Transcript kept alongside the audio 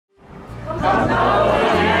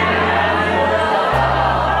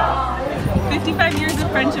55 years of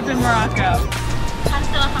friendship in Morocco.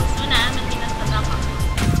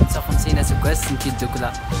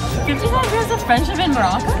 55 years of friendship in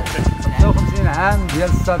Morocco?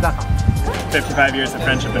 55 years of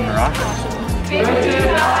friendship in Morocco.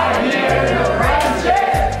 55 years of friendship!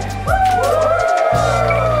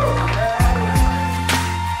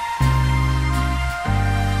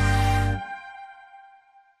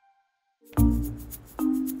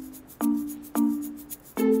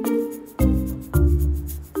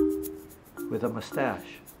 With a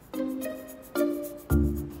mustache.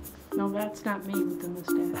 No, that's not me with the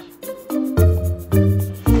mustache.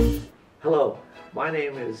 Hello, my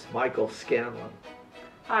name is Michael Scanlon.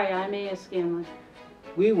 Hi, I'm Eha Scanlon.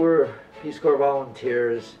 We were Peace Corps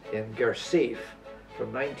volunteers in Guercif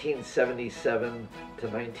from 1977 to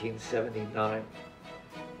 1979.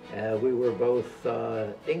 We were both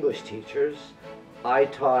English teachers. I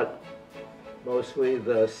taught mostly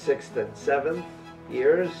the 6th and 7th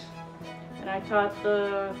years. And I taught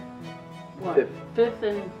the, what, 5th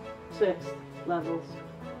and 6th levels.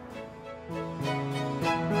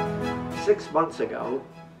 6 months ago,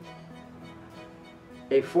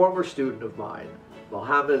 a former student of mine,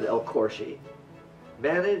 Mohammed El-Kourshi,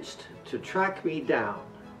 managed to track me down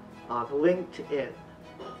on LinkedIn,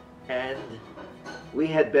 and we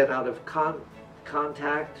had been out of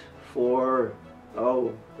contact for,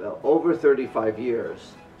 over 35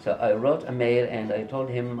 years. So I wrote a mail and I told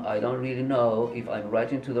him I don't really know if I'm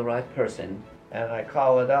writing to the right person. And I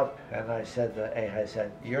called it up and I said to Eha, I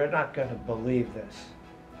said, you're not going to believe this.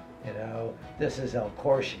 You know, this is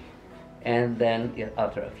El-Kourshi. And then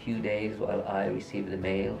after a few days, well, I received the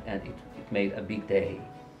mail and it made a big day,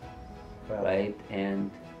 Well, right? And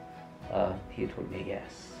he told me,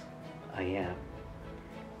 yes, I am.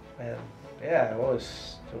 and yeah, it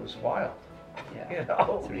was wild. Yeah, You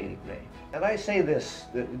know? it's really great. And I say this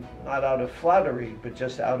not out of flattery, but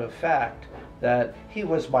just out of fact, that he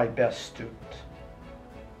was my best student.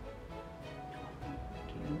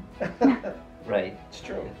 Right. It's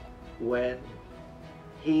true. When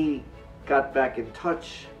he got back in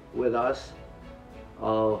touch with us,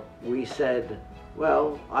 we said,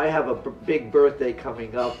 well, I have a big birthday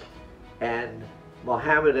coming up, and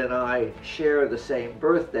Mohammed and I share the same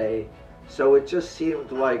birthday, so it just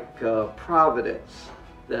seemed like providence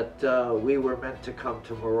that we were meant to come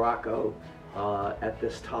to Morocco at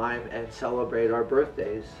this time and celebrate our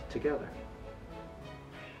birthdays together.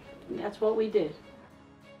 And that's what we did.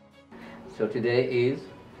 So today is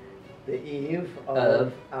The eve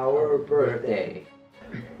of our birthday.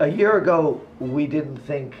 A year ago, we didn't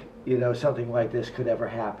think, you know, something like this could ever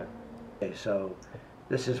happen. Okay, so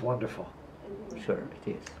this is wonderful. Sure,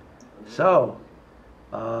 it is. So,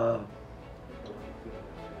 what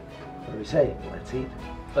do we say? Let's eat.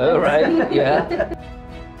 All right, yeah.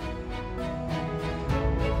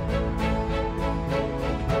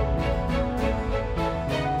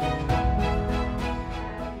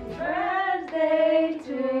 Birthday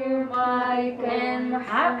to Mike and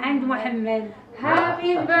Mohammed.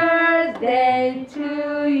 Happy birthday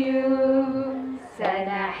to you.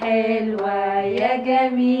 سنة حلوة يا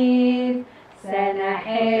جميل. سنة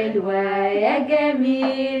حلوة يا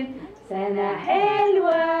جميل. سنة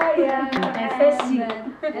حلوة يا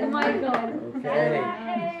محمد. And Michael. سنة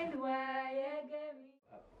حلوة يا جميل.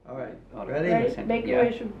 All right, All ready? right. Make Yeah. a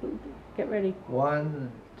wish. Get ready.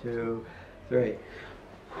 1, 2, 3.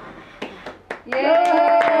 Yay!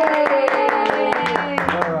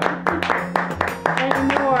 All right,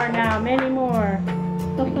 Many more now, many more.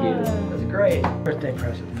 Thank you. that's great. Birthday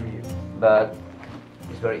present for you. But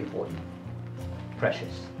it's very important.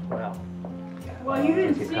 Precious. Wow. Well, you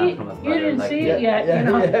didn't If see come it. from a You brother didn't like see you. it yet. You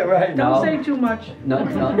know. right. Don't No. say too much. No,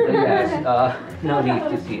 yes, no need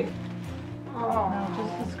to see it. No,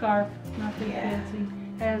 just the scarf, nothing fancy.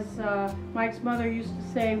 As Mike's mother used to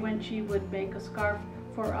say when she would make a scarf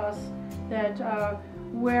for us, that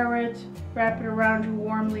wear it, wrap it around you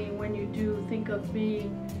warmly, and when you do, think of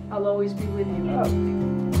me. I'll always be with you.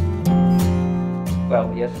 Well,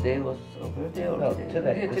 yesterday was a birthday or No, today?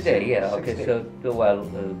 today. Today, yeah, okay, 16. so, well,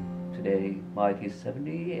 today Mike is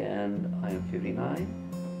 70 and I am 59.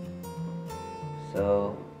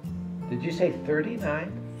 So, Did you say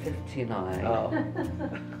 39? 59.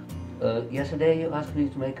 Oh, Yesterday you asked me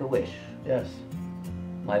to make a wish. yes.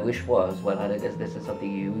 My wish was, well, I guess this is something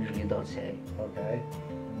you usually don't say, Okay.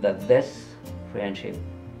 that this friendship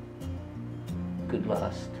could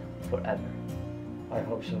last forever. I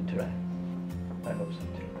hope so too. Right. I hope so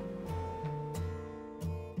too.